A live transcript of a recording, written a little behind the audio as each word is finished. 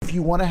if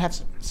you want to have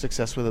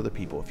success with other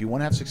people,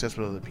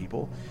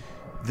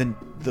 then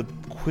the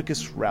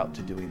quickest route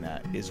to doing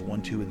that is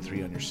 1, 2, and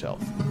 3 on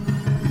yourself.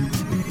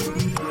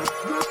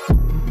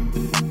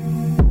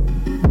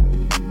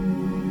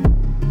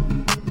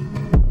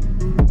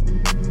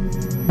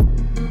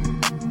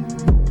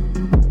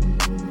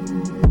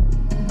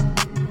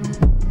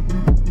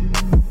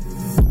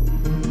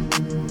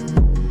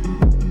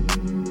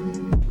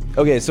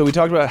 Okay, so we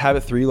talked about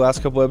Habit 3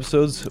 last couple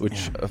episodes,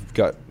 which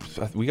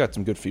we got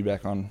some good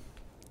feedback on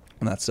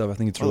that stuff. I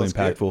think it's really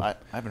impactful. I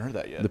haven't heard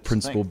that yet. The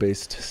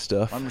principle-based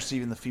stuff. I'm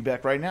receiving the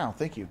feedback right now.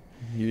 Thank you.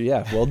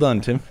 Yeah, well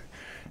done, Tim.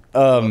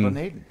 Well done,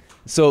 Hayden.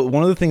 So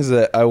one of the things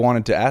that I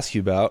wanted to ask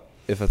you about,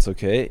 if that's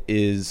okay,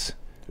 is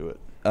do it.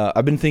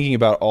 I've been thinking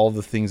about all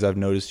the things I've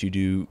noticed you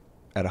do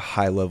at a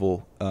high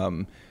level,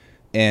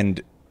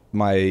 and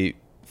my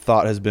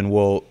thought has been,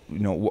 well,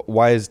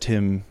 why is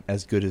Tim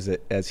as good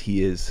as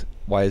he is?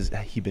 Why has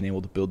he been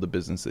able to build the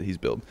business that he's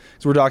built?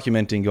 So we're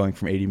documenting going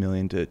from 80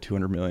 million to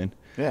 200 million.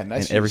 Yeah,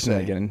 nice. And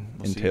everything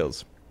that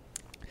entails.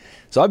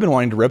 So I've been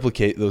wanting to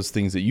replicate those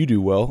things that you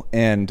do well.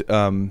 And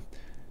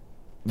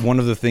one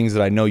of the things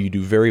that I know you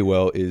do very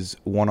well is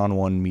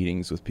one-on-one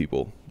meetings with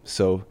people.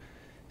 So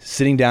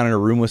sitting down in a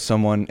room with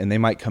someone, and they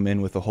might come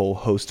in with a whole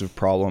host of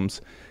problems.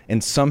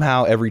 And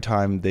somehow every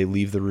time they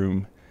leave the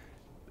room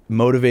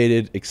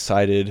motivated,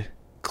 excited,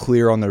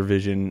 clear on their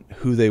vision,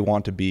 who they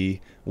want to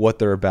be, what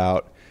they're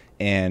about,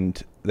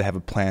 and they have a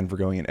plan for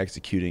going and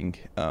executing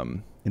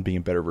and being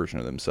a better version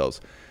of themselves.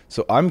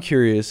 So I'm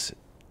curious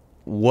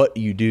what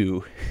you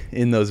do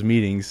in those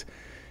meetings,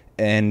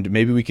 and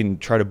maybe we can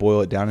try to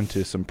boil it down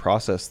into some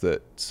process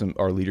that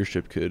our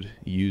leadership could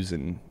use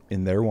in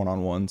their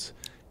one-on-ones,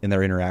 in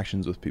their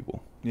interactions with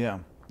people. Yeah,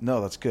 no,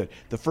 that's good.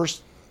 The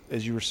first,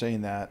 as you were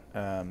saying that,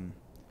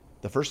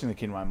 the first thing that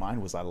came to my mind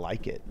was I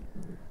like it.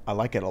 I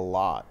like it a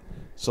lot.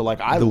 So like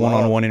the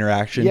one-on-one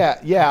interaction.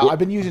 Yeah. I've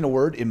been using a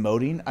word,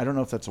 emoting. I don't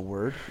know if that's a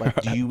word.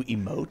 Like, do you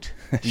emote?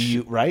 Do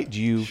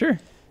you? Sure.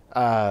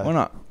 Why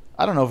not?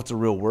 I don't know if it's a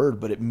real word,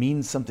 but it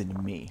means something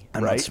to me.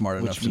 I'm not smart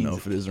enough to know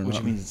if it is or not.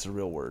 Which means it's a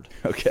real word.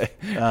 Okay.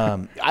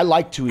 I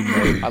like to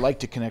emote. I like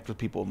to connect with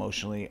people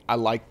emotionally. I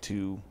like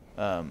to,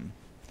 I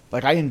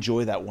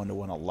enjoy that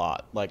one-to-one a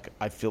lot. Like,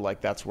 I feel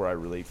like that's where I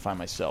really find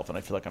myself, and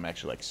I feel like I'm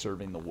actually like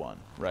serving the one,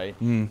 right?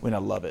 When I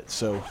love it.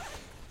 So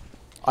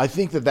I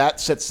think that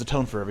sets the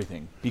tone for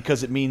everything,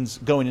 because it means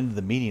going into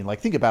the meeting,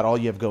 like, think about all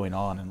you have going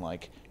on, and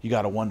like you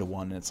got a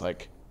one-to-one, and it's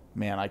like,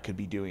 man, I could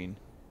be doing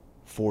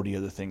 40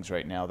 other things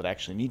right now that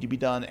actually need to be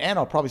done, and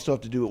I'll probably still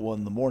have to do it 1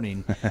 in the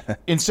morning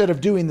instead of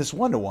doing this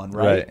one-to-one,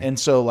 right? And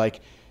so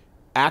like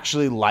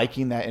actually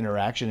liking that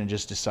interaction and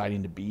just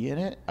deciding to be in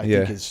it, I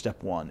think is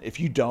step one. If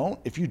you don't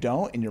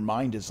and your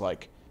mind is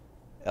like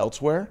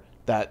elsewhere,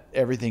 that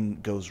everything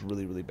goes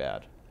really, really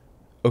bad.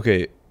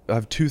 Okay, I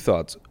have 2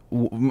 thoughts.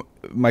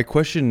 My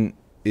question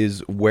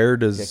is, where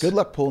does good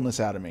luck pulling this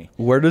out of me.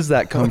 Where does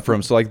that come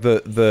from? So like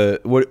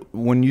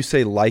when you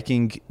say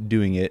liking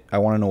doing it, I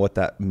want to know what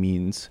that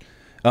means.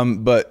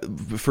 But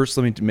first,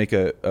 let me make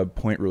a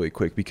point really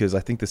quick, because I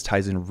think this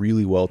ties in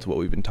really well to what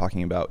we've been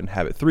talking about in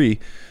Habit 3,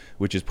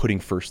 which is putting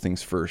first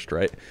things first,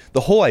 right?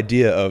 The whole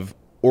idea of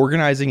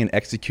organizing and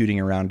executing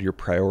around your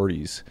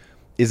priorities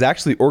is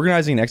actually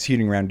organizing and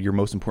executing around your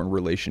most important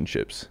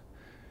relationships,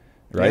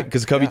 right?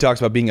 Because Covey talks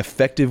about being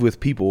effective with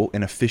people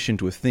and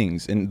efficient with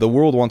things, and the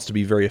world wants to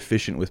be very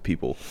efficient with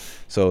people.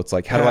 So it's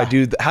like, how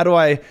do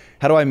I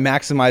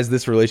maximize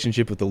this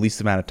relationship with the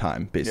least amount of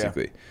time,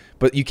 basically? Yeah.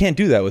 But you can't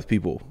do that with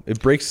people.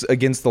 It breaks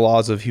against the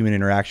laws of human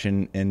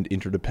interaction and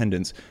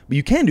interdependence. But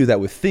you can do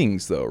that with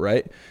things, though,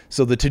 right?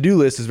 So the to-do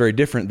list is very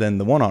different than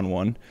the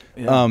one-on-one.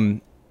 Yeah.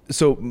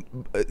 So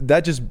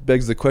that just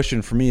begs the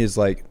question for me is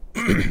like,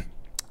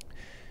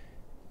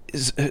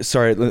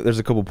 sorry, there's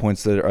a couple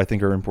points that I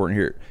think are important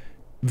here.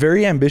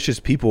 Very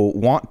ambitious people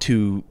want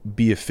to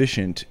be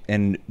efficient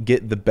and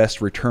get the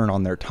best return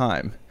on their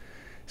time.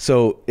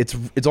 So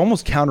it's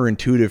almost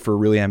counterintuitive for a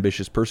really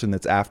ambitious person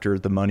that's after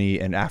the money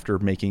and after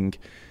making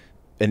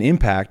an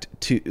impact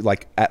to,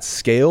 like, at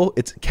scale.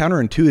 It's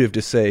counterintuitive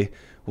to say,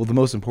 well, the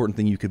most important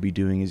thing you could be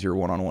doing is your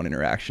one-on-one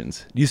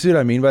interactions. Do you see what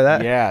I mean by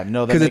that? Yeah,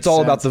 no, that because it's all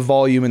sense. about the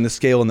volume and the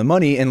scale and the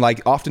money, and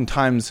like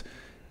oftentimes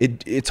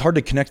it's hard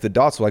to connect the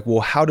dots. Like, well,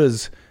 how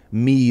does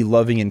me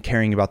loving and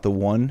caring about the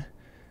one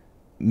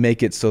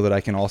make it so that I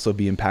can also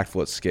be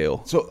impactful at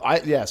scale? So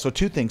so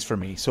 2 things for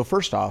me. So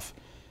first off,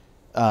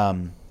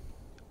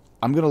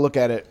 I'm going to look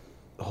at it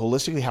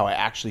holistically, how I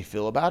actually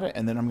feel about it,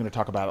 and then I'm going to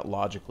talk about it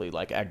logically,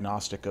 like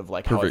agnostic of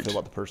like how I feel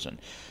about the person.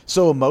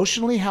 So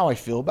emotionally, how I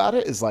feel about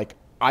it is like,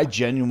 I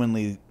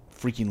genuinely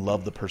freaking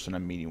love the person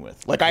I'm meeting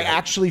with. Like, I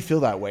actually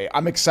feel that way.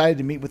 I'm excited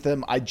to meet with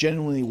them. I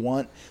genuinely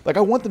want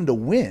them to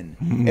win.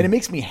 And it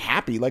makes me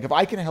happy. Like, if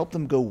I can help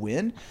them go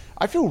win,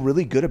 I feel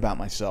really good about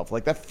myself.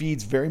 Like, that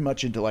feeds very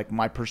much into like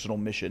my personal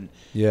mission.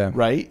 Yeah.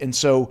 Right. And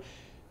so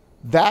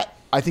that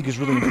I think is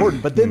really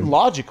important. But then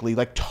logically,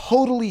 like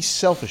totally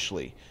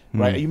selfishly,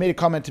 right? You made a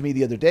comment to me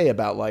the other day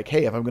about like,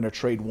 hey, if I'm going to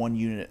trade 1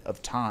 unit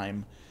of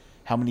time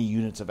how many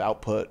units of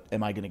output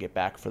am I going to get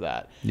back for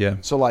that? Yeah.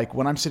 So like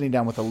when I'm sitting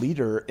down with a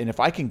leader, and if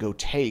I can go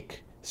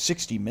take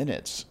 60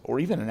 minutes or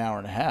even an hour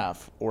and a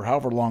half or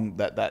however long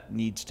that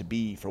needs to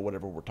be for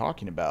whatever we're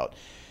talking about,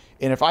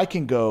 and if I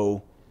can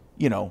go,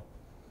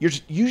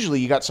 usually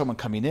you got someone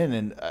coming in,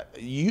 and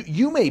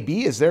you may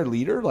be, as their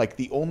leader, like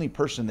the only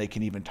person they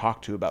can even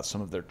talk to about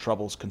some of their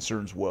troubles,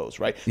 concerns, woes,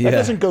 right? Yeah. That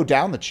doesn't go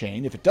down the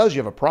chain. If it does, you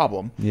have a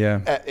problem.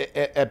 Yeah.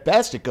 At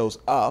best, it goes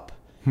up.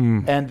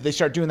 And they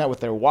start doing that with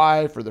their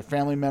wife or their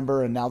family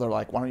member, and now they're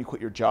like, why don't you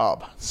quit your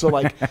job? So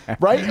like,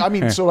 right? I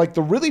mean, so like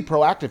the really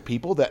proactive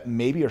people that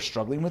maybe are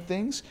struggling with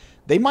things,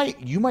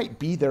 you might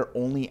be their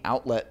only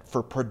outlet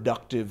for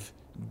productive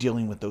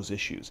dealing with those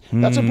issues.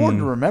 That's important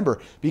to remember,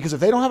 because if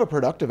they don't have a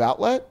productive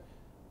outlet,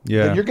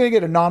 then you're going to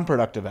get a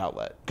non-productive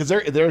outlet, because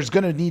there's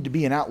going to need to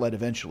be an outlet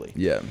eventually.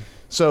 Yeah.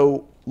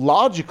 So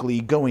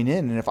logically going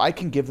in, and if I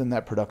can give them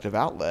that productive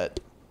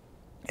outlet,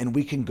 and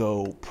we can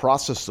go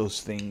process those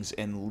things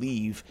and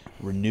leave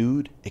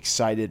renewed,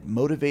 excited,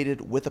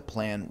 motivated, with a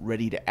plan,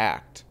 ready to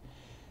act.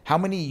 How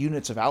many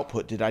units of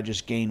output did I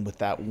just gain with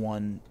that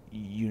one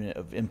unit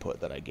of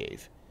input that I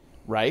gave?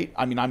 Right?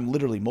 I mean, I'm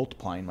literally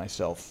multiplying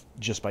myself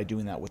just by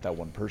doing that with that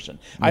one person.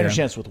 I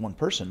understand it's with one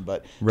person,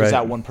 but does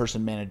that one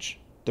person manage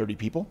 30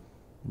 people?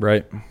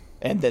 Right.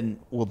 And then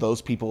will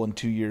those people in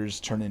 2 years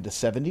turn into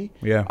 70?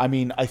 Yeah. I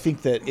mean, I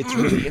think that it's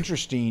really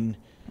interesting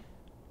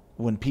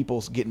when people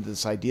get into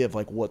this idea of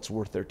like what's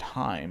worth their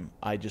time.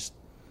 I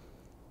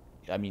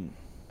mean,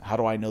 how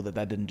do I know that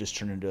didn't just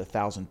turn into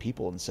 1,000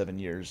 people in 7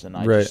 years? And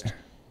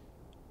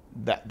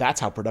that's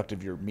how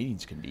productive your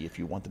meetings can be if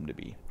you want them to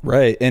be.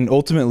 Right. And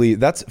ultimately,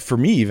 that's for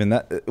me, even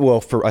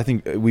I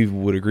think we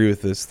would agree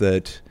with this,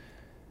 that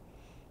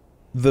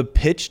the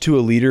pitch to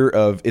a leader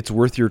of it's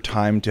worth your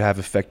time to have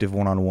effective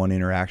one-on-one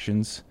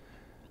interactions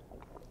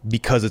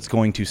because it's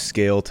going to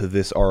scale to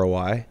this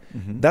ROI,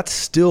 that's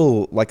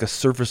still like a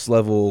surface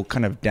level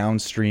kind of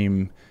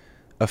downstream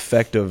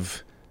effect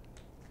of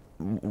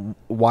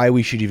why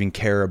we should even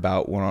care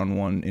about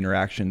one-on-one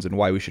interactions and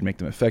why we should make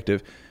them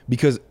effective.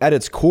 Because at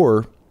its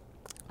core,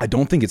 I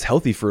don't think it's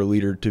healthy for a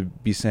leader to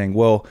be saying,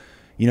 well,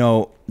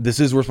 this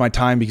is worth my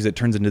time because it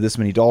turns into this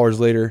many dollars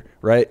later,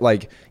 right?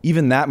 Like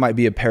even that might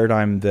be a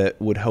paradigm that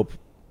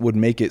would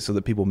make it so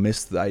that people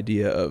miss the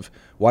idea of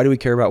why do we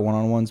care about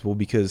one-on-ones? Well,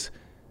 because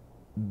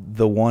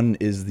the one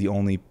is the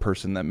only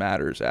person that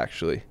matters,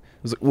 actually.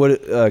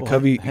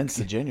 Covey, hence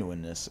the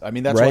genuineness. I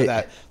mean, that's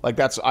right.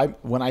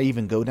 When I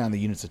even go down the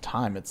units of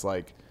time, it's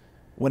like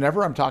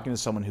whenever I'm talking to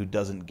someone who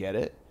doesn't get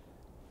it,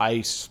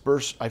 I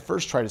first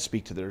try to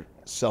speak to their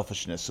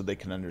selfishness so they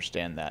can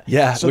understand that.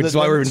 Yeah, which is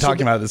why we've been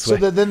talking about it this way.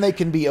 So that then they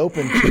can be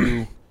open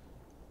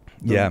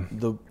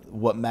to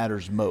what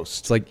matters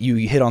most. It's like you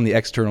hit on the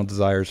external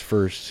desires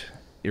first.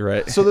 You're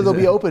right. So that they'll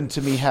be open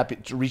to me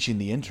reaching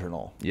the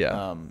internal,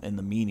 and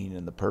the meaning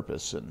and the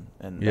purpose and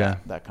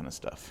that kind of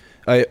stuff.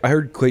 I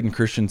heard Clayton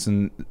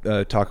Christensen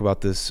talk about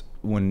this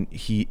when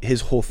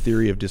his whole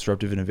theory of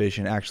disruptive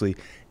innovation actually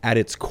at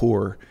its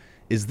core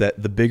is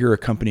that the bigger a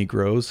company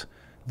grows,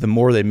 the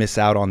more they miss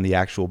out on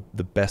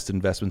the best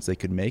investments they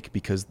could make,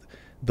 because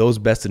those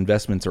best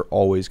investments are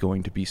always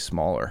going to be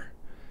smaller.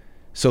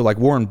 So like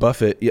Warren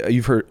Buffett,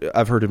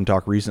 I've heard him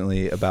talk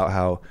recently about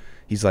how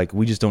he's like,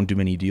 we just don't do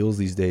many deals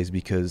these days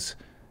because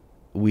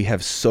we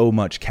have so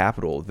much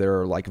capital. There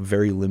are like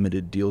very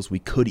limited deals we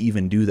could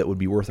even do that would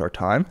be worth our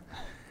time,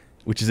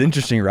 which is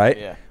interesting, right?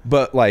 Yeah.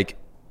 But like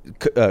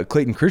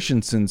Clayton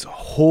Christensen's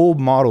whole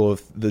model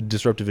of the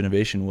disruptive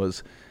innovation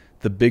was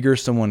the bigger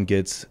someone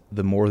gets,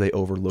 the more they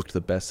overlooked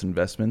the best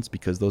investments,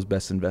 because those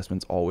best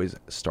investments always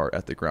start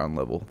at the ground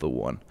level, the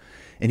one.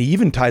 And he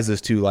even ties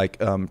this to like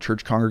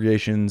church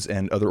congregations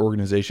and other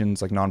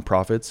organizations like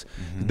nonprofits.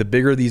 Mm-hmm. The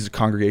bigger these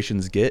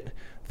congregations get,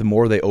 the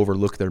more they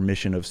overlook their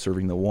mission of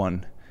serving the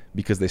one,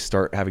 because they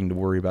start having to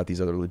worry about these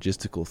other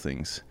logistical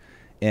things.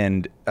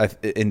 And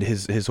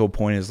his whole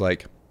point is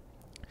like,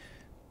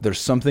 there's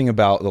something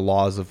about the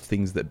laws of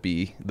things that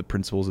be, the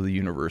principles of the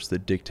universe,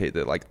 that dictate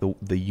that like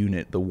the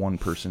unit, the one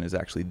person is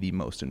actually the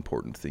most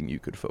important thing you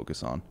could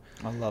focus on.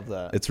 I love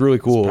that. It's really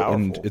cool,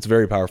 and it's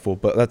very powerful.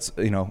 But that's,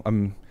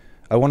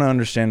 I want to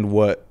understand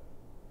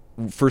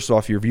first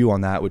off, your view on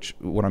that, which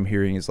what I'm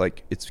hearing is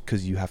like, it's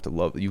because you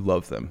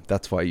love them.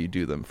 That's why you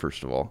do them,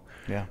 first of all.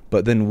 Yeah.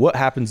 But then what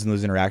happens in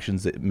those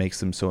interactions that makes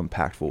them so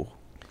impactful?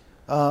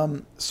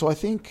 So I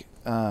think,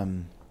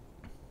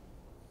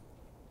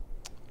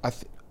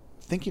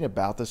 thinking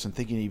about this and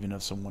thinking even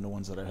of some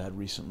one-on-ones that I've had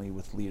recently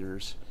with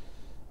leaders,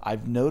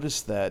 I've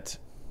noticed that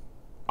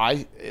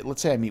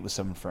let's say I meet with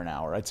someone for an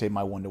hour. I'd say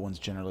my one-to-ones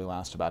generally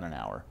last about an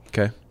hour.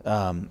 Okay.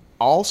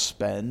 I'll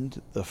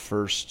spend the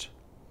first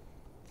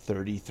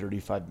 30,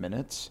 35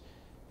 minutes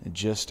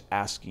just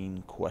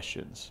asking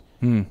questions.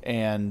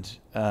 And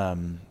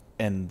I'm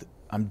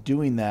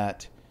doing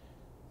that.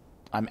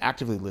 I'm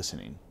actively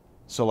listening.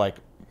 So like,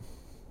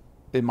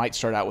 it might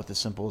start out with as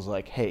simple as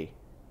like, hey,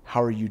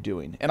 how are you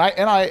doing? And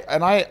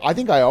I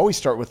think I always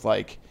start with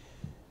like,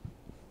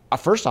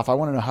 first off, I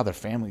want to know how their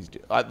families do.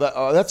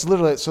 That's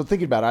literally, so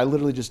thinking about it, I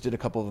literally just did a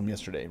couple of them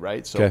yesterday,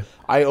 right? So Okay.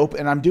 I open,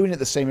 and I'm doing it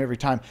the same every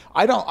time.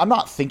 I'm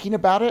not thinking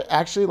about it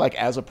actually like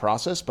as a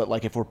process, but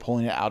like if we're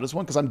pulling it out as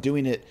one, because I'm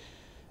doing it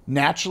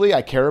naturally.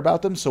 I care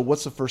about them. So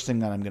what's the first thing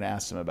that I'm going to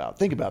ask them about?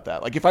 Think about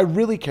that. Like if I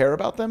really care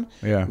about them,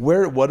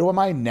 what am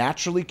I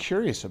naturally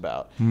curious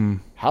about?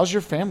 How's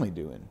your family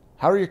doing?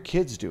 How are your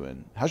kids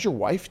doing? How's your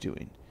wife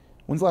doing?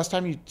 When's the last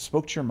time you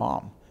spoke to your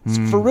mom?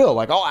 For real,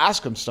 like I'll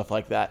ask them stuff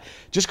like that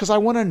just because I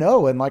want to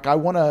know, and like I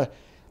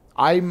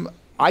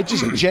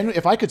just genuinely,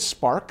 if I could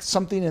spark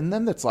something in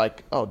them that's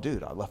like, oh,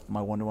 dude, I left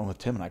my one-to-one with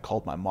Tim and I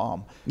called my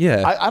mom.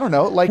 Yeah, I don't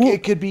know, like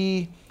it could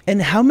be.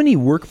 And how many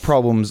work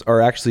problems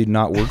are actually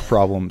not work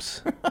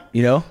problems?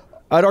 You know,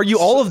 I'd argue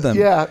all of them.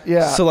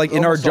 Yeah. So like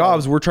in our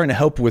jobs, we're trying to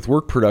help with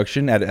work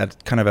production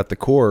at kind of at the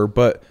core,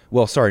 but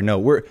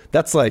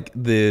that's like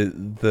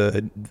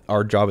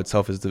our job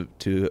itself is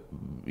to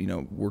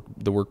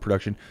work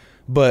production.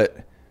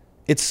 But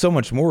it's so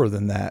much more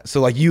than that.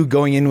 So like you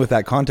going in with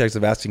that context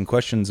of asking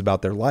questions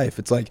about their life,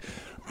 it's like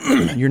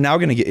you're now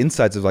going to get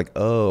insights of like,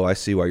 oh, I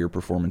see why your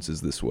performance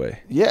is this way.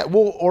 Yeah,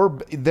 well, or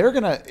they're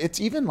going to,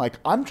 it's even like,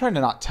 I'm trying to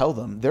not tell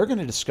them, they're going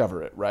to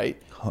discover it,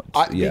 right?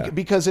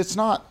 Because it's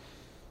not,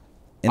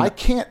 I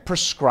can't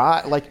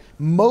prescribe, like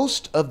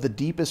most of the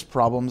deepest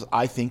problems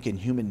I think in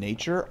human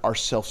nature are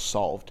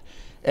self-solved.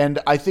 And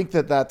I think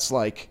that's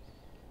like,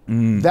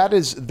 that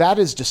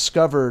is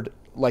discovered.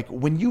 Like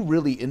when you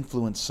really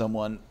influence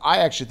someone, I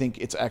actually think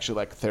it's actually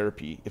like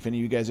therapy. If any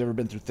of you guys ever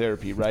been through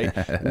therapy, right?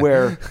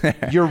 Where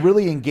you're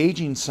really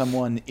engaging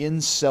someone in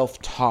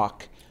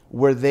self-talk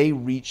where they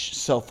reach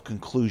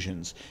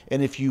self-conclusions.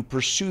 And if you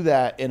pursue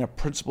that in a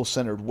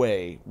principle-centered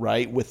way,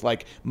 right? With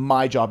like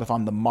my job, if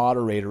I'm the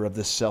moderator of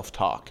this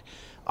self-talk,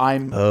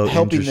 I'm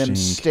helping them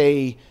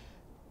stay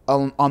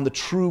on the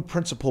true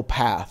principle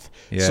path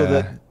so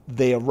that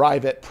they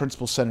arrive at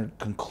principle-centered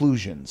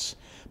conclusions.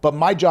 But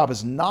my job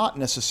is not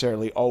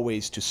necessarily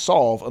always to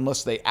solve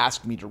unless they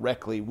ask me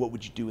directly, what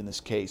would you do in this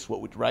case?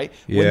 Right?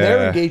 Yeah. When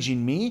they're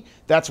engaging me,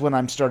 that's when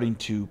I'm starting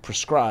to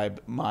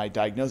prescribe my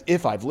diagnosis,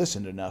 if I've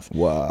listened enough.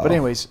 Wow. But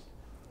anyways,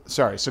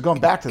 sorry. So going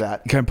back to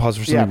that. Can I pause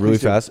for something really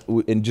fast?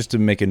 And just to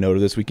make a note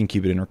of this, we can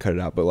keep it in or cut it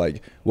out. But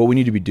like what we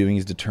need to be doing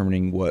is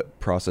determining what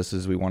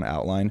processes we want to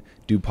outline,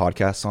 do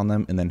podcasts on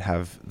them, and then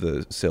have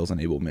the sales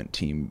enablement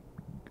team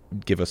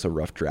give us a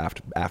rough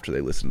draft after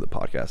they listen to the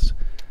podcast.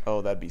 Oh,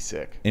 that'd be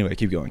sick. Anyway,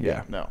 keep going.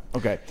 Yeah. No.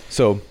 Okay.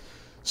 So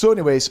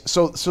anyways,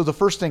 so the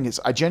first thing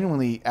is I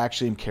genuinely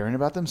actually am caring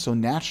about them. So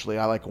naturally,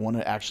 I like want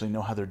to actually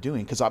know how they're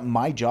doing because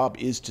my job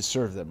is to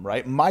serve them,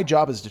 right? My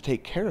job is to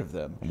take care of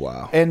them.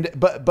 Wow. And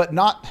but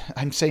not.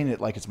 I'm saying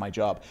it like it's my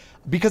job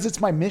because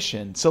it's my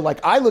mission. So like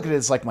I look at it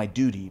as like my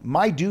duty.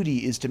 My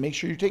duty is to make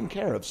sure you're taken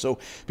care of. So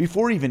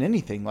before even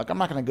anything, like I'm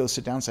not going to go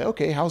sit down and say,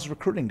 okay, how's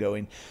recruiting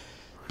going?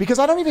 Because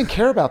I don't even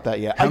care about that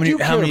yet. How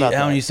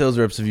many sales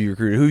reps have you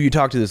recruited? Who you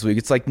talked to this week?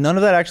 It's like none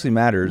of that actually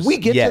matters. We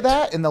get to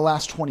that in the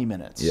last 20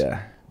 minutes.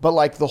 Yeah. But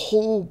like the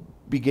whole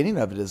beginning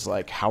of it is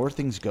like, how are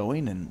things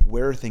going and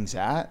where are things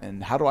at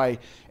and how do I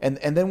and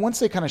then once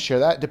they kind of share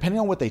that, depending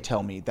on what they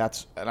tell me,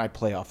 and I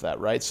play off that,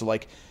 right? So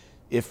like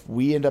if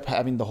we end up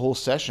having the whole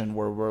session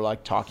where we're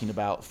like talking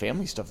about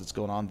family stuff that's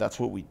going on, that's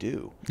what we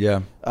do.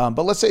 Yeah.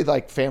 But let's say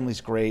like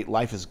family's great,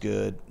 life is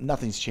good,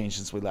 nothing's changed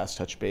since we last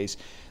touched base.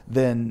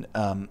 Then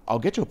I'll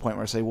get to a point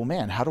where I say, well,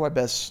 man, how do I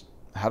best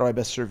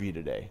serve you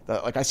today?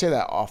 Like I say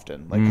that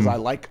often, like because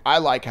I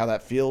like how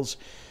that feels,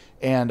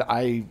 and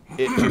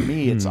for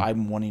me it's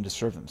I'm wanting to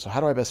serve them. So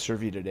how do I best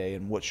serve you today,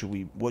 and what should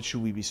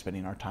we be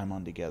spending our time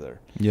on together?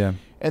 Yeah.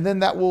 And then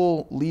that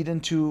will lead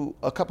into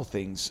a couple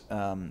things.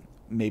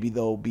 Maybe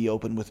they'll be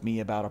open with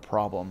me about a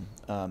problem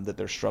that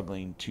they're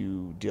struggling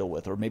to deal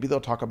with, or maybe they'll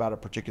talk about a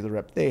particular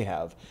rep they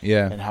have.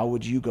 Yeah. And how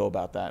would you go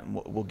about that?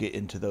 And we'll get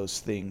into those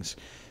things.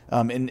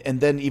 And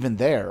then even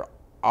there,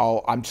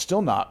 I'm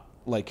still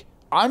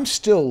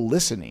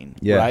listening,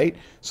 right?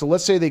 So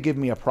let's say they give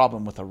me a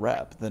problem with a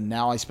rep. Then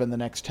now I spend the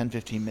next 10,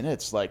 15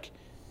 minutes like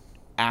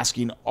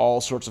asking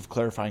all sorts of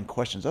clarifying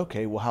questions.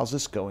 Okay, well, how's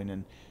this going?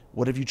 And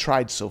what have you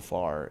tried so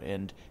far?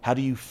 And how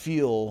do you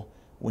feel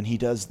when he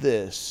does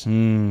this?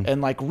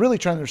 And like really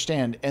trying to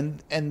understand.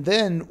 And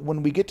then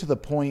when we get to the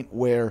point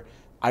where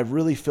I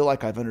really feel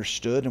like I've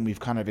understood and we've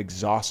kind of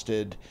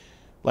exhausted,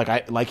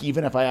 like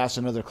even if I asked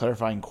another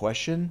clarifying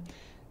question,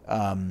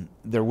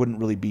 there wouldn't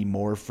really be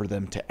more for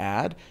them to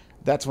add.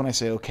 That's when I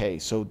say, okay,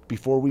 so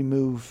before we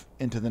move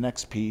into the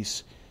next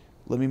piece,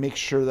 let me make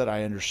sure that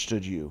I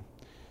understood you.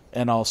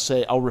 And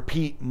I'll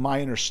repeat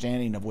my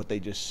understanding of what they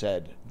just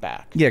said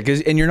back. Yeah,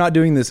 and you're not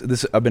doing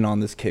this. I've been on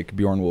this kick.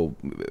 Bjorn will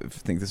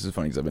think this is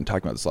funny because I've been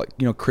talking about this. Like,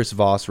 Chris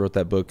Voss wrote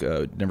that book,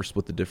 Never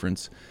Split the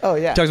Difference. Oh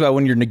yeah. He talks about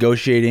when you're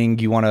negotiating,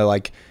 you want to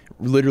like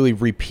literally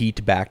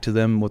repeat back to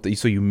them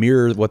so you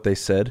mirror what they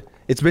said.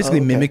 It's basically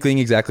mimicking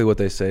exactly what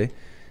they say.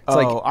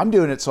 It's I'm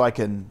doing it so I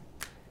can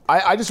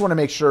I just want to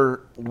make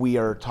sure we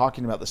are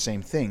talking about the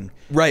same thing.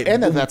 Right.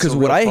 And that's because a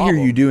what real I hear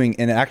problem. you doing,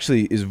 and it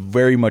actually is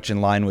very much in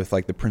line with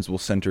like the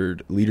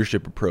principle-centered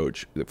leadership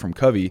approach from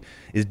Covey,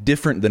 is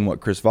different than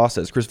what Chris Voss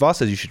says. Chris Voss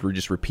says you should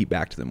just repeat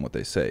back to them what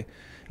they say.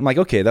 I'm like,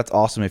 okay, that's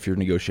awesome if you're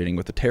negotiating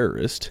with a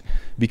terrorist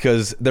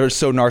because they're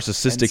so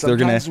narcissistic. And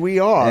sometimes we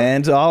are.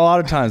 And a lot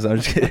of times,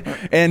 I'm just kidding.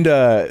 And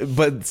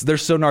but they're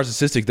so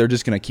narcissistic, they're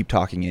just going to keep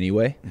talking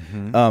anyway.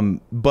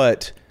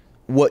 But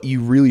what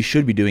you really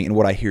should be doing, and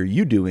what I hear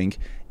you doing,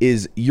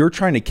 is you're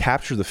trying to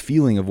capture the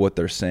feeling of what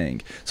they're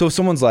saying. So if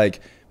someone's like,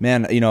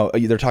 man, you know,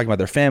 they're talking about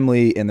their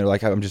family and they're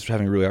like, I'm just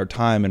having a really hard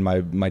time, and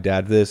my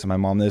dad this and my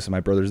mom this and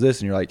my brother's this,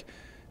 and you're like,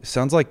 it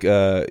sounds like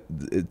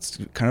it's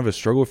kind of a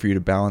struggle for you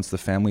to balance the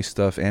family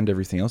stuff and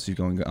everything else is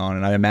going on,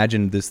 and I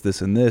imagine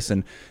this and this,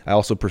 and I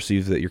also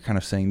perceive that you're kind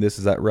of saying this.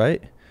 Is that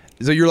right?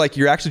 So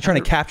you're actually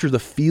trying to capture the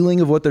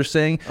feeling of what they're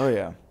saying. Oh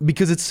yeah.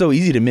 Because it's so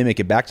easy to mimic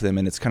it back to them,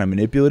 and it's kind of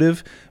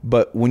manipulative.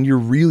 But when you're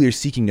really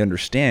seeking to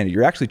understand,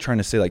 you're actually trying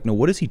to say like, no,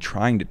 what is he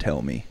trying to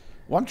tell me?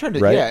 Well, I'm trying to,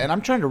 right? and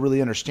I'm trying to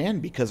really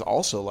understand, because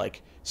also,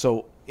 like,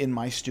 so in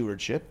my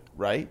stewardship,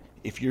 right?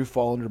 If you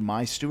fall under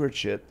my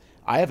stewardship,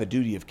 I have a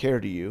duty of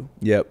care to you.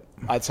 Yep.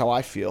 That's how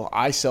I feel.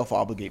 I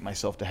self-obligate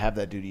myself to have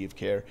that duty of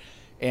care.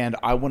 And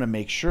I want to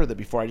make sure that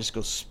before I just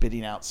go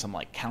spitting out some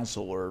like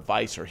counsel or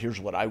advice or here's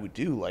what I would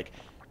do, like,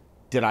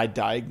 did I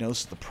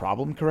diagnose the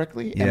problem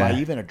correctly? Yeah. Am I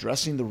even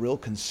addressing the real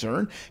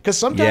concern? Because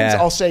sometimes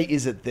I'll say,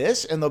 is it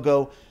this? And they'll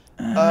go,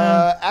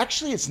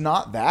 actually, it's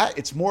not that.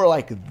 It's more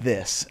like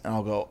this. And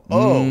I'll go,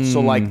 oh,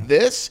 so like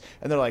this?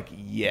 And they're like,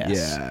 yes.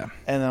 Yeah.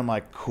 And then I'm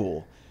like,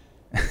 cool.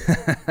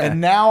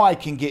 And now I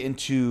can get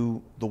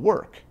into the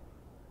work.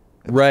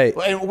 Right.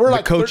 And we're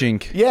like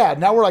coaching.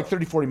 Now we're like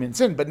 30, 40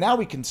 minutes in, but now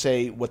we can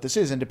say what this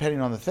is. And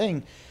depending on the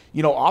thing,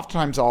 you know,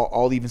 oftentimes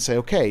I'll even say,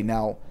 okay,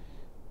 now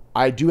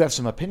I do have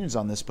some opinions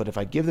on this, but if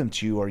I give them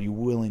to you, are you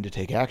willing to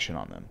take action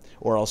on them?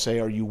 Or I'll say,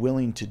 are you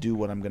willing to do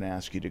what I'm going to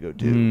ask you to go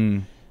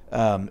do?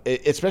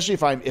 Especially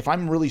if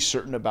I'm really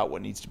certain about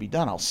what needs to be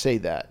done, I'll say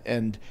that.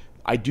 And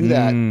I do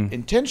that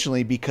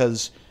intentionally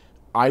because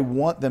I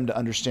want them to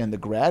understand the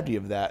gravity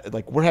of that.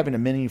 Like, we're having a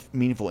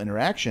meaningful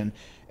interaction,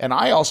 and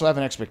I also have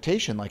an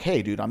expectation like,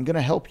 hey, dude, I'm going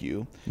to help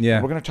you.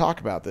 Yeah. We're going to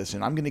talk about this,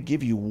 and I'm going to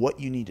give you what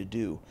you need to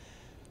do.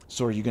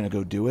 So are you going to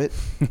go do it?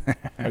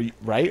 Are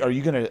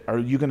you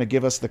going to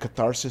give us the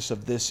catharsis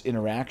of this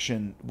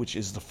interaction, which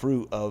is the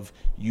fruit of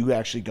you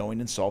actually going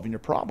and solving your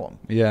problem?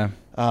 Yeah.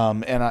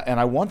 And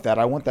I want that.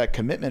 I want that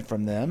commitment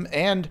from them,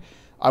 and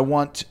I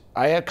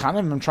kind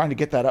of am trying to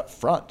get that up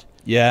front.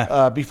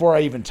 Yeah. Before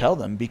I even tell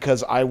them,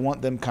 because I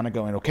want them kind of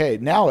going, okay,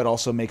 now it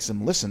also makes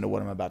them listen to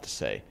what I'm about to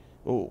say.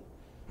 Oh,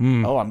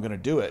 I'm going to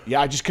do it. Yeah,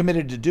 I just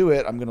committed to do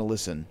it. I'm going to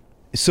listen.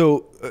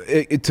 So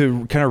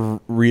to kind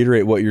of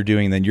reiterate what you're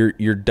doing, then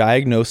you're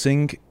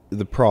diagnosing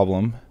the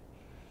problem.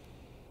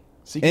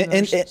 Seeking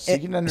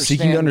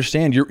to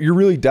understand. You're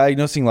really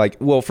diagnosing, like,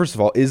 well, first of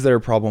all, is there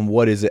a problem?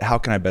 What is it? How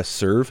can I best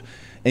serve?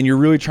 And you're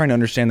really trying to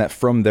understand that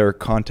from their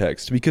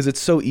context, because it's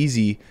so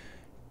easy.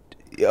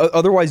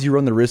 Otherwise, you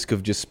run the risk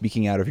of just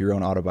speaking out of your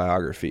own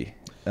autobiography,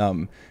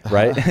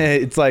 right?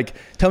 It's like,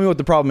 tell me what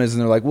the problem is.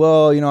 And they're like,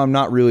 well, you know, I'm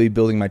not really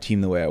building my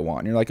team the way I want.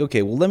 And you're like,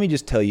 okay, well, let me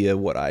just tell you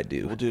what I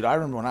do. Well, dude, I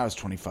remember when I was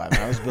 25 and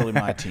I was building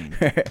my team.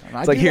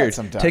 It's like, here,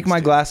 take my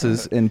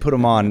glasses and put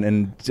them on,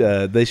 and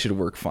they should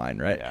work fine,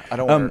 right? Yeah, I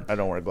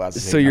don't wear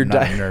glasses. So you're I'm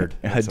not a nerd.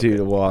 I do.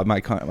 Okay.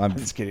 Well, I'm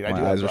just kidding.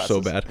 My eyes are so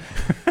bad.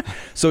 bad.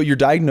 So you're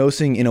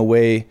diagnosing in a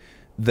way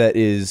that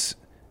is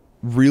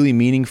really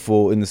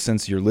meaningful, in the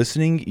sense you're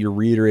listening, you're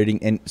reiterating,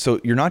 and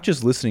so you're not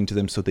just listening to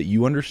them so that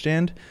you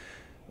understand,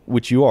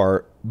 which you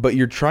are, but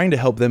you're trying to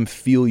help them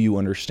feel you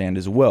understand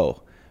as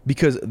well,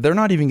 because they're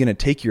not even going to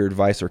take your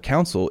advice or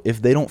counsel if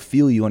they don't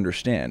feel you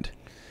understand.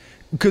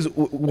 Because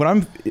what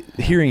I'm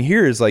hearing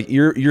here is like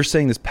you're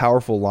saying this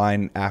powerful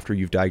line after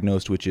you've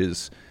diagnosed, which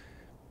is,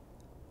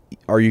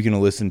 are you going to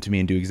listen to me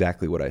and do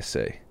exactly what I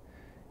say?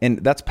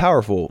 And that's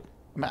powerful.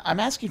 I'm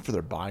asking for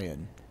their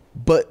buy-in.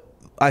 But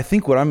I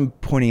think what I'm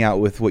pointing out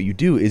with what you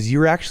do is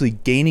you're actually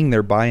gaining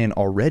their buy-in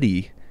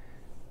already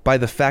by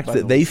the fact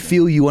that they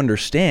feel you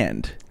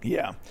understand.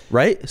 Yeah.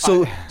 Right?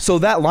 So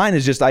that line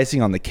is just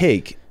icing on the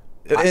cake.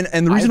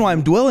 And the reason why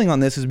I'm dwelling on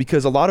this is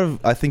because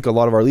I think a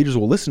lot of our leaders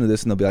will listen to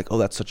this and they'll be like, oh,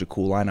 that's such a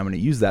cool line, I'm going to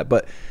use that.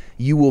 But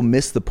you will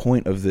miss the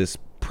point of this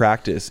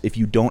practice if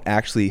you don't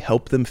actually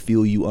help them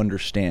feel you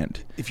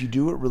understand. If you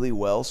do it really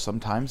well,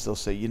 sometimes they'll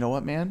say, you know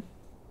what, man?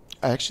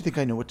 I actually think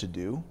I know what to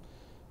do.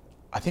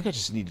 I think I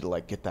just need to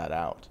like get that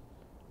out.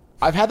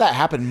 I've had that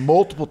happen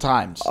multiple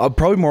times.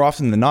 Probably more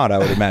often than not, I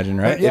would imagine,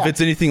 right? Yeah. If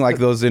it's anything like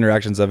those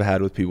interactions I've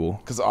had with people.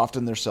 Because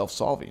often they're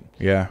self-solving.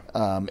 Yeah.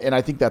 And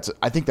I think that's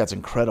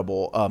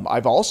incredible.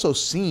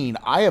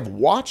 I have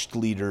watched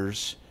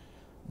leaders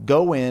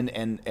go in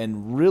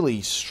and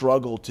really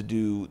struggle to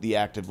do the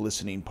active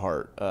listening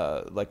part,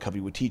 like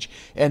Covey would teach.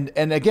 And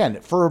again,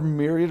 for a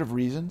myriad of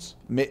reasons.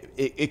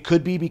 It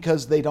could be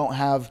because they don't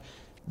have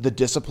the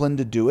discipline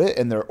to do it,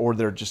 and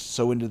they're just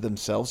so into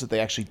themselves that they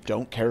actually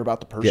don't care about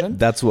the person. Yeah,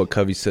 that's what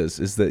Covey says,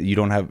 is that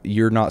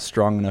you're not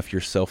strong enough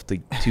yourself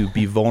to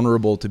be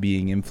vulnerable to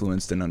being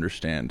influenced and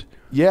understand.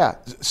 Yeah.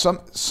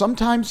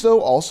 Sometimes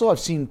though, also I've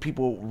seen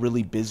people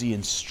really busy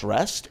and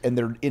stressed, and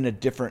they're in a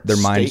different Their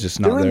state. mind's just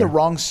not They're in there. the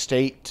wrong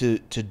state to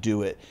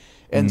do it.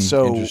 And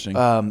so, interesting.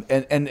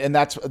 and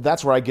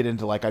that's where I get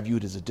into, like, I view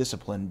it as a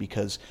discipline,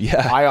 because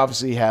Yeah. I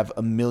obviously have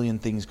a million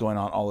things going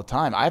on all the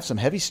time. I have some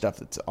heavy stuff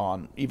that's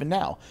on even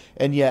now,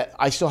 and yet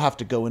I still have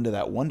to go into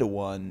that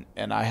 1-to-1,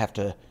 and I have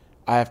to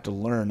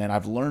learn, and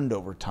I've learned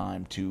over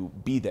time to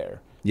be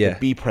there, Yeah. to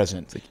be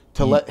present,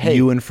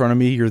 you in front of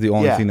me, you're the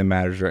only Yeah. thing that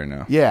matters right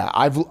now. Yeah,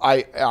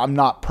 I'm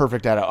not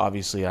perfect at it,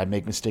 obviously. I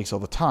make mistakes all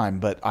the time,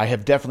 but I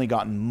have definitely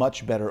gotten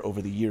much better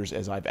over the years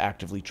as I've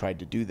actively tried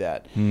to do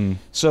that.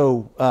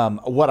 So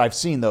what I've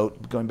seen, though,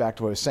 going back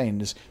to what I was saying,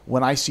 is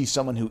when I see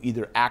someone who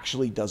either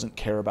actually doesn't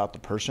care about the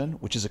person,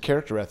 which is a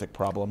character ethic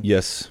problem,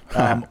 Yes.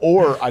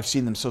 or I've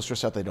seen them so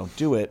stressed out they don't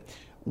do it,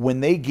 when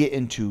they get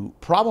into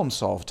problem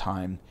solve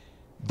time,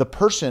 the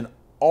person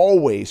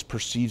always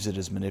perceives it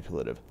as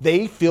manipulative.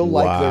 They feel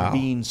like they're Wow.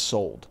 being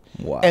sold.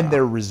 Wow. And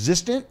they're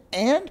resistant,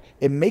 and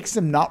it makes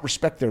them not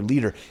respect their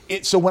leader.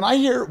 So when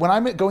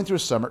I'm going through a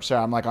summer,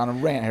 sorry, I'm like on a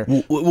rant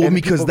here. Well, and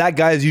because people- that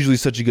guy is usually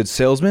such a good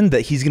salesman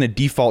that he's going to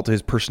default to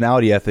his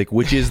personality ethic,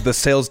 which is the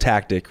sales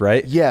tactic,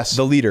 right? Yes.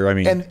 The leader, I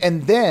mean.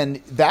 And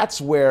then that's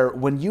where,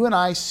 when you and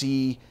I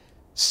see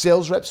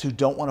sales reps who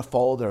don't want to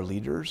follow their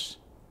leaders,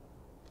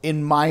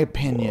 in my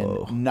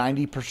opinion,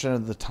 90%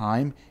 of the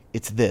time,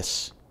 it's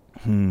this.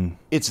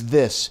 It's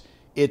this.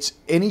 It's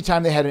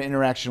anytime they had an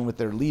interaction with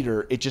their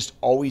leader, it just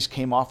always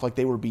came off like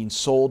they were being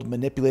sold,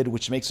 manipulated,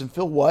 which makes them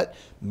feel what?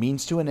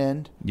 Means to an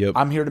end. Yep.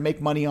 I'm here to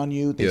make money on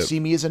you. They Yep. see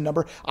me as a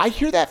number. I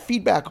hear that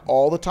feedback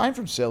all the time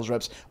from sales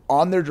reps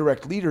on their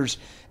direct leaders.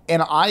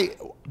 And I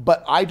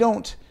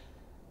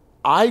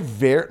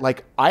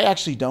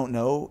actually don't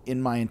know in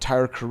my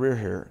entire career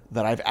here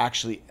that I've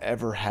actually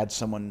ever had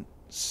someone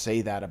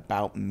say that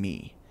about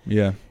me.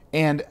 Yeah.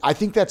 And I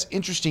think that's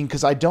interesting,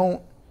 because I've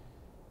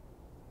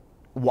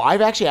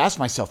actually asked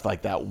myself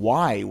like that.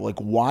 Why? Like,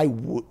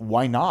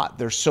 why not?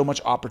 There's so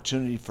much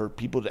opportunity for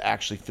people to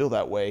actually feel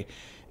that way.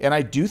 And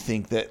I do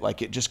think that,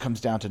 like, it just comes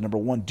down to, number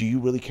one, do you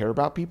really care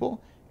about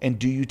people? And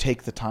do you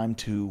take the time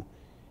to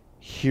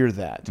hear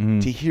that,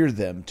 to hear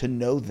them, to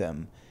know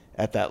them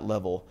at that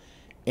level?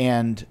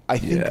 And I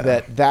think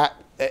that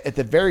at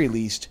the very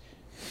least,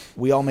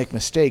 we all make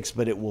mistakes,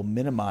 but it will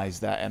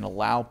minimize that and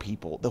allow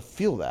people, they'll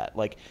feel that.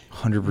 Like,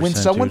 100%, when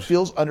someone dude.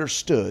 feels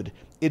understood,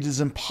 it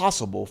is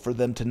impossible for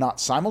them to not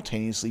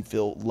simultaneously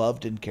feel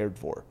loved and cared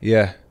for.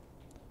 Yeah.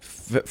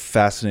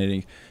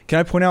 Fascinating. Can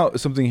I point out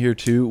something here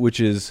too,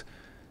 which is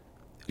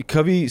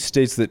Covey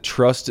states that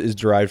trust is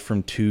derived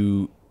from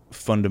two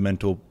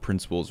fundamental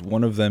principles.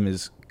 One of them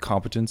is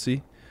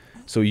competency.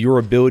 So your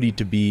ability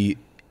to be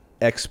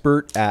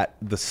expert at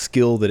the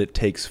skill that it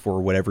takes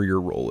for whatever your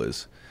role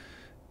is.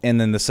 And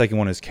then the second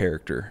one is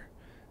character,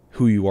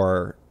 who you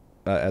are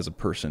as a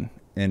person.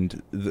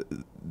 And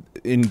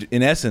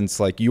in essence,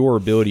 like, your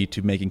ability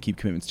to make and keep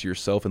commitments to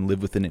yourself and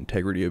live within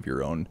integrity of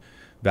your own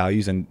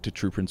values and to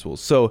true principles.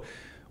 So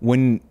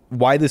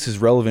why this is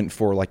relevant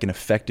for, like, an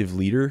effective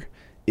leader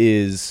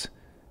is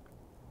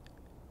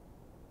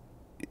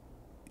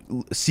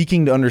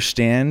seeking to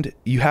understand.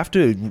 You have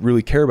to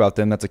really care about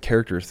them. That's a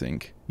character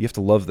thing. You have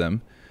to love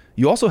them.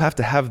 You also have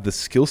to have the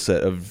skill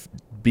set of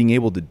being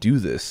able to do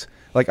this.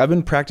 Like, I've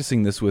been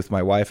practicing this with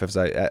my wife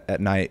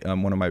at night.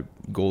 One of my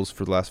goals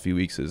for the last few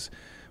weeks is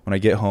when I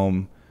get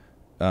home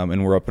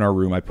and we're up in our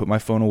room, I put my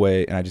phone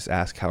away and I just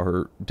ask how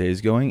her day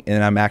is going.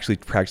 And I'm actually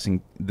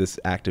practicing this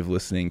active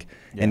listening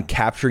and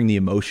capturing the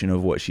emotion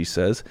of what she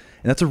says.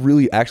 And that's a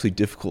really actually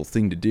difficult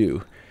thing to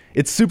do.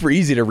 It's super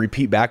easy to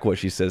repeat back what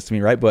she says to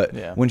me, right?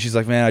 But when she's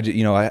like, man,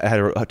 I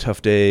had a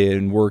tough day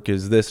and work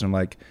is this. And I'm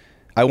like,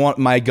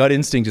 my gut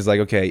instinct is like,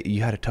 okay,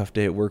 you had a tough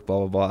day at work, blah,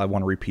 blah, blah. I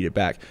want to repeat it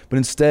back. But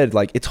instead,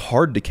 like, it's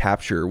hard to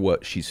capture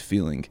what she's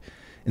feeling.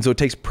 And so it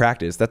takes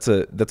practice. That's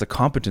a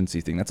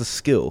competency thing. That's a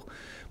skill.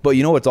 But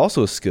you know what's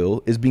also a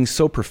skill is being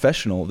so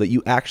professional that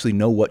you actually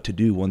know what to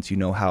do once you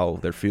know how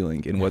they're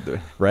feeling and what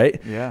they're, right?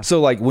 Yeah.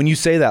 So, like, when you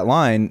say that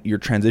line, you're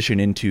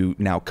transition into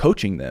now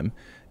coaching them,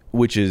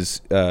 which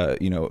is, are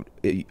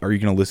you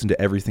going to listen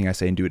to everything I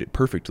say and do it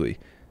perfectly?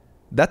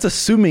 That's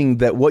assuming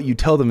that what you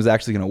tell them is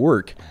actually going to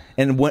work.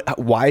 And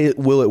why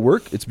will it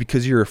work? It's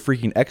because you're a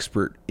freaking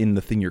expert in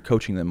the thing you're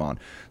coaching them on.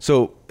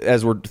 So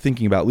as we're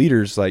thinking about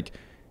leaders, like,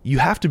 you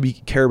have to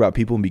care about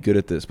people and be good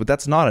at this, but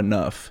that's not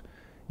enough.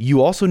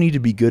 You also need to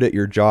be good at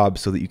your job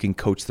so that you can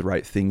coach the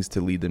right things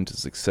to lead them to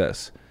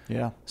success.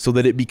 Yeah. So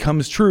that it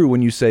becomes true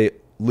when you say,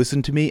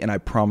 listen to me and I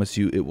promise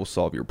you it will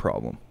solve your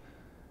problem.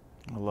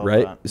 I love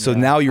right? that. So Yeah,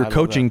 now I your love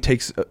coaching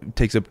that.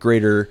 takes up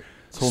greater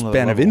whole nother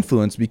span of level.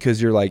 influence,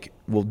 because you're like,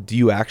 well, do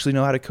you actually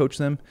know how to coach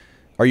them?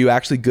 Are you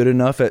actually good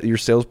enough at your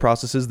sales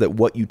processes that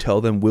what you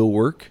tell them will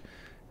work?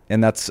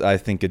 And that's, I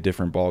think, a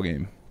different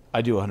ballgame. I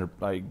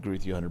agree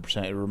with you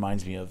 100%. It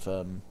reminds me of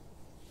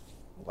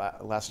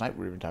last night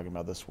we were even talking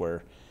about this,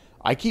 where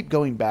I keep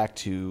going back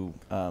to,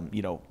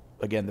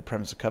 again, the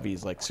premise of Covey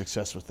is like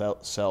success with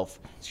self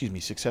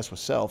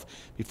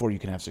before you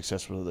can have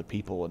success with other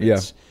people. And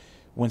it's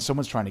when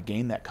someone's trying to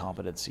gain that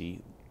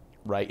competency,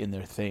 right, in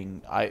their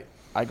thing, I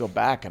go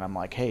back and I'm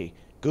like, hey,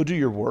 go do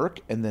your work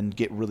and then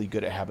get really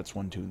good at habits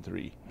 1, 2, and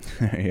 3.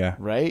 Yeah.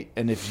 Right.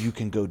 And if you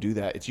can go do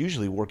that, it's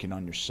usually working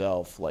on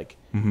yourself. Like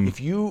if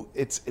you,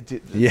 it's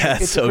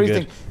so a crazy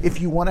good. thing.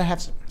 If you want to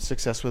have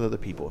success with other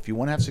people,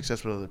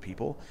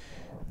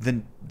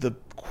 then the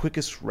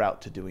quickest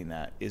route to doing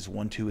that is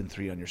 1, 2, and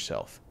 3 on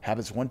yourself.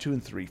 Habits 1, 2,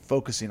 and 3,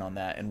 focusing on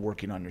that and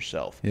working on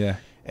yourself. Yeah.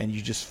 And you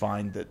just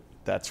find that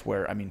that's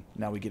where, I mean,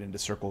 now we get into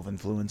circle of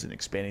influence and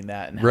expanding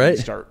that and Right.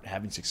 start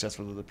having success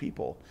with other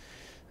people.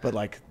 But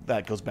like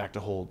that goes back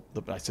to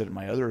I said in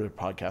my other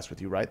podcast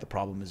with you, right? The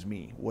problem is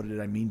me. What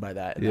did I mean by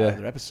that in that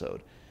other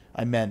episode?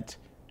 I meant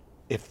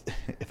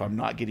if I'm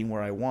not getting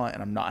where I want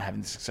and I'm not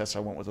having the success I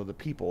want with other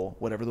people,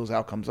 whatever those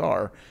outcomes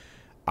are,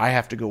 I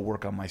have to go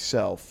work on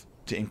myself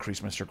to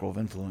increase my circle of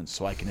influence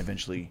so I can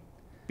eventually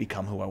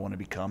become who I want to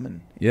become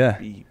and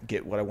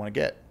get what I want to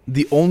get.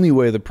 The only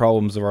way the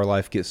problems of our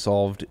life get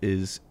solved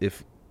is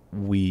if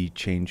we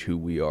change who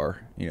we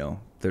are.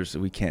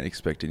 We can't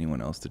expect anyone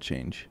else to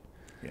change.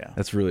 Yeah,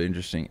 that's really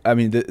interesting. I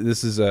mean,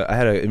 this is I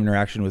had an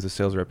interaction with a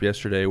sales rep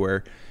yesterday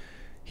where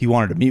he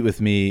wanted to meet with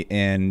me,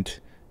 and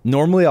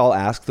normally I'll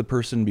ask the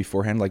person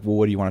beforehand, like, well,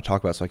 what do you want to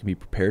talk about so I can be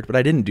prepared? But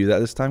I didn't do that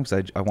this time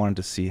because I wanted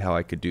to see how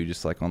I could do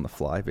just like on the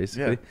fly,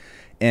 basically. Yeah.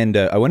 And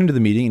I went into the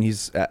meeting and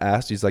he's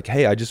like,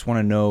 hey, I just want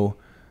to know,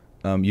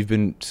 you've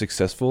been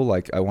successful.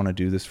 Like, I want to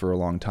do this for a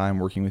long time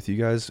working with you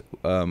guys.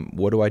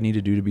 What do I need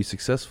to do to be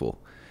successful?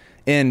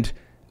 And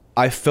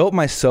I felt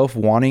myself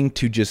wanting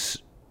to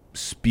just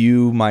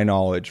spew my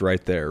knowledge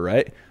right there,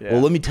 right? Yeah.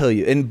 Well, let me tell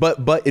you. And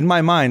but in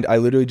my mind, I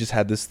literally just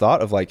had this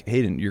thought of like,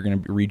 Hayden, you're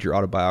going to read your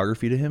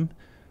autobiography to him.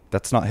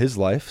 That's not his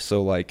life.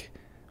 So like,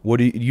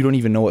 you don't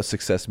even know what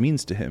success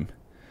means to him.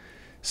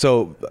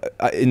 So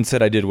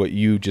instead I did what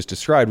you just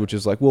described, which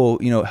is like, well,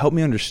 help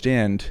me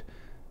understand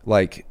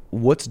like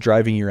what's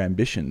driving your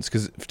ambitions.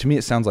 Cause to me,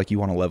 it sounds like you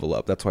want to level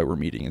up. That's why we're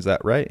meeting. Is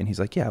that right? And he's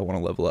like, yeah, I want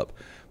to level up.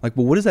 I'm like,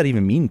 well, what does that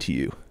even mean to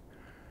you?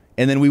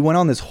 And then we went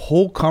on this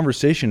whole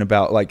conversation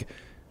about like,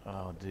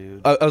 oh,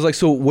 dude. I was like,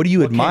 so what do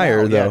you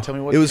admire though? Yeah, tell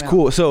me what it was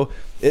cool. Out. So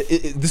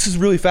this is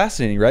really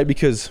fascinating, right?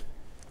 Because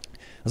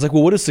I was like,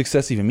 well, what does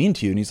success even mean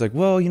to you? And he's like,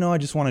 well, I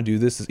just want to do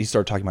this. He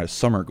started talking about his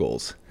summer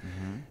goals.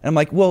 Mm-hmm. And I'm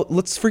like, well,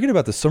 let's forget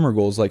about the summer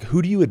goals. Like,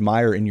 who do you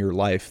admire in your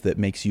life that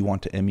makes you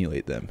want to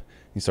emulate them?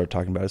 He started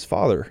talking about his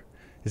father,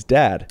 his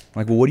dad. I'm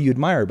like, well, what do you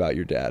admire about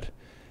your dad?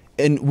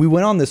 And we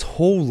went on this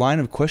whole line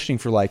of questioning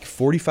for like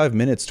 45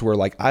 minutes to where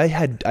like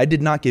I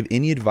did not give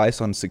any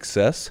advice on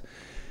success,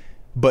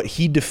 but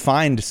he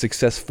defined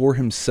success for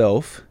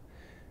himself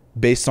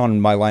based on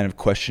my line of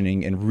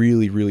questioning and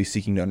really, really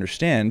seeking to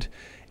understand.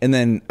 And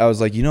then I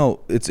was like,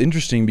 it's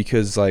interesting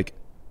because like,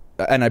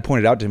 and I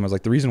pointed out to him, I was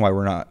like, the reason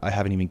why I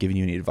haven't even given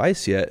you any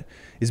advice yet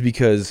is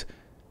because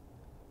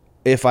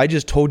if I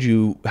just told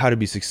you how to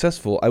be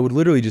successful, I would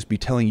literally just be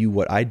telling you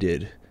what I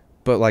did,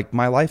 but like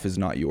my life is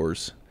not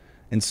yours.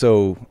 And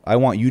so I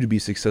want you to be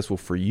successful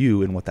for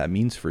you and what that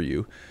means for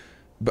you.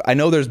 But I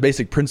know there's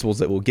basic principles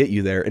that will get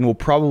you there and we'll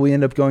probably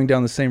end up going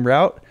down the same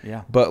route.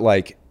 Yeah. But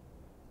like,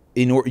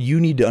 you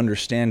need to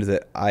understand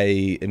that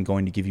I am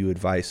going to give you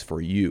advice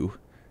for you,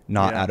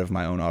 not out of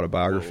my own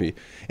autobiography. Whoa.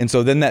 And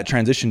so then that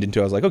transitioned into,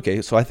 I was like,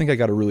 okay, so I think I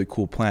got a really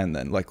cool plan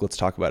then. Like, let's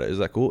talk about it. Is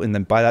that cool? And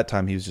then by that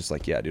time he was just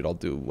like, yeah, dude, I'll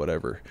do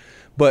whatever.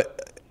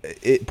 But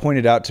it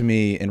pointed out to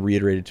me and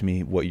reiterated to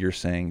me what you're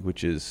saying,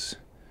 which is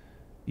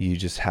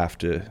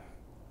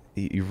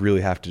you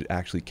really have to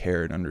actually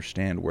care and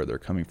understand where they're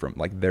coming from,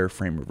 like their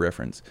frame of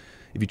reference.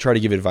 If you try to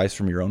give advice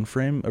from your own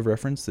frame of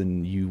reference,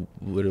 then you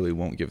literally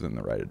won't give them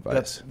the right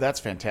advice. That's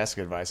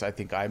fantastic advice. I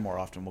think I more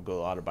often will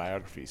go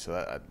autobiography,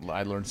 so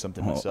I learned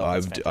something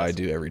myself. I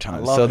do every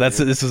time. So this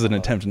is an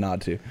attempt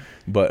not to,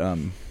 but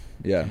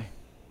yeah.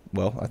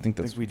 Well, I think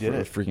we did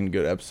a freaking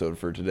good episode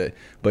for today.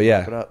 But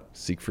yeah,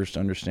 seek first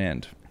to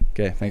understand.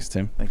 Okay, thanks,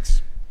 Tim.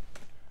 Thanks.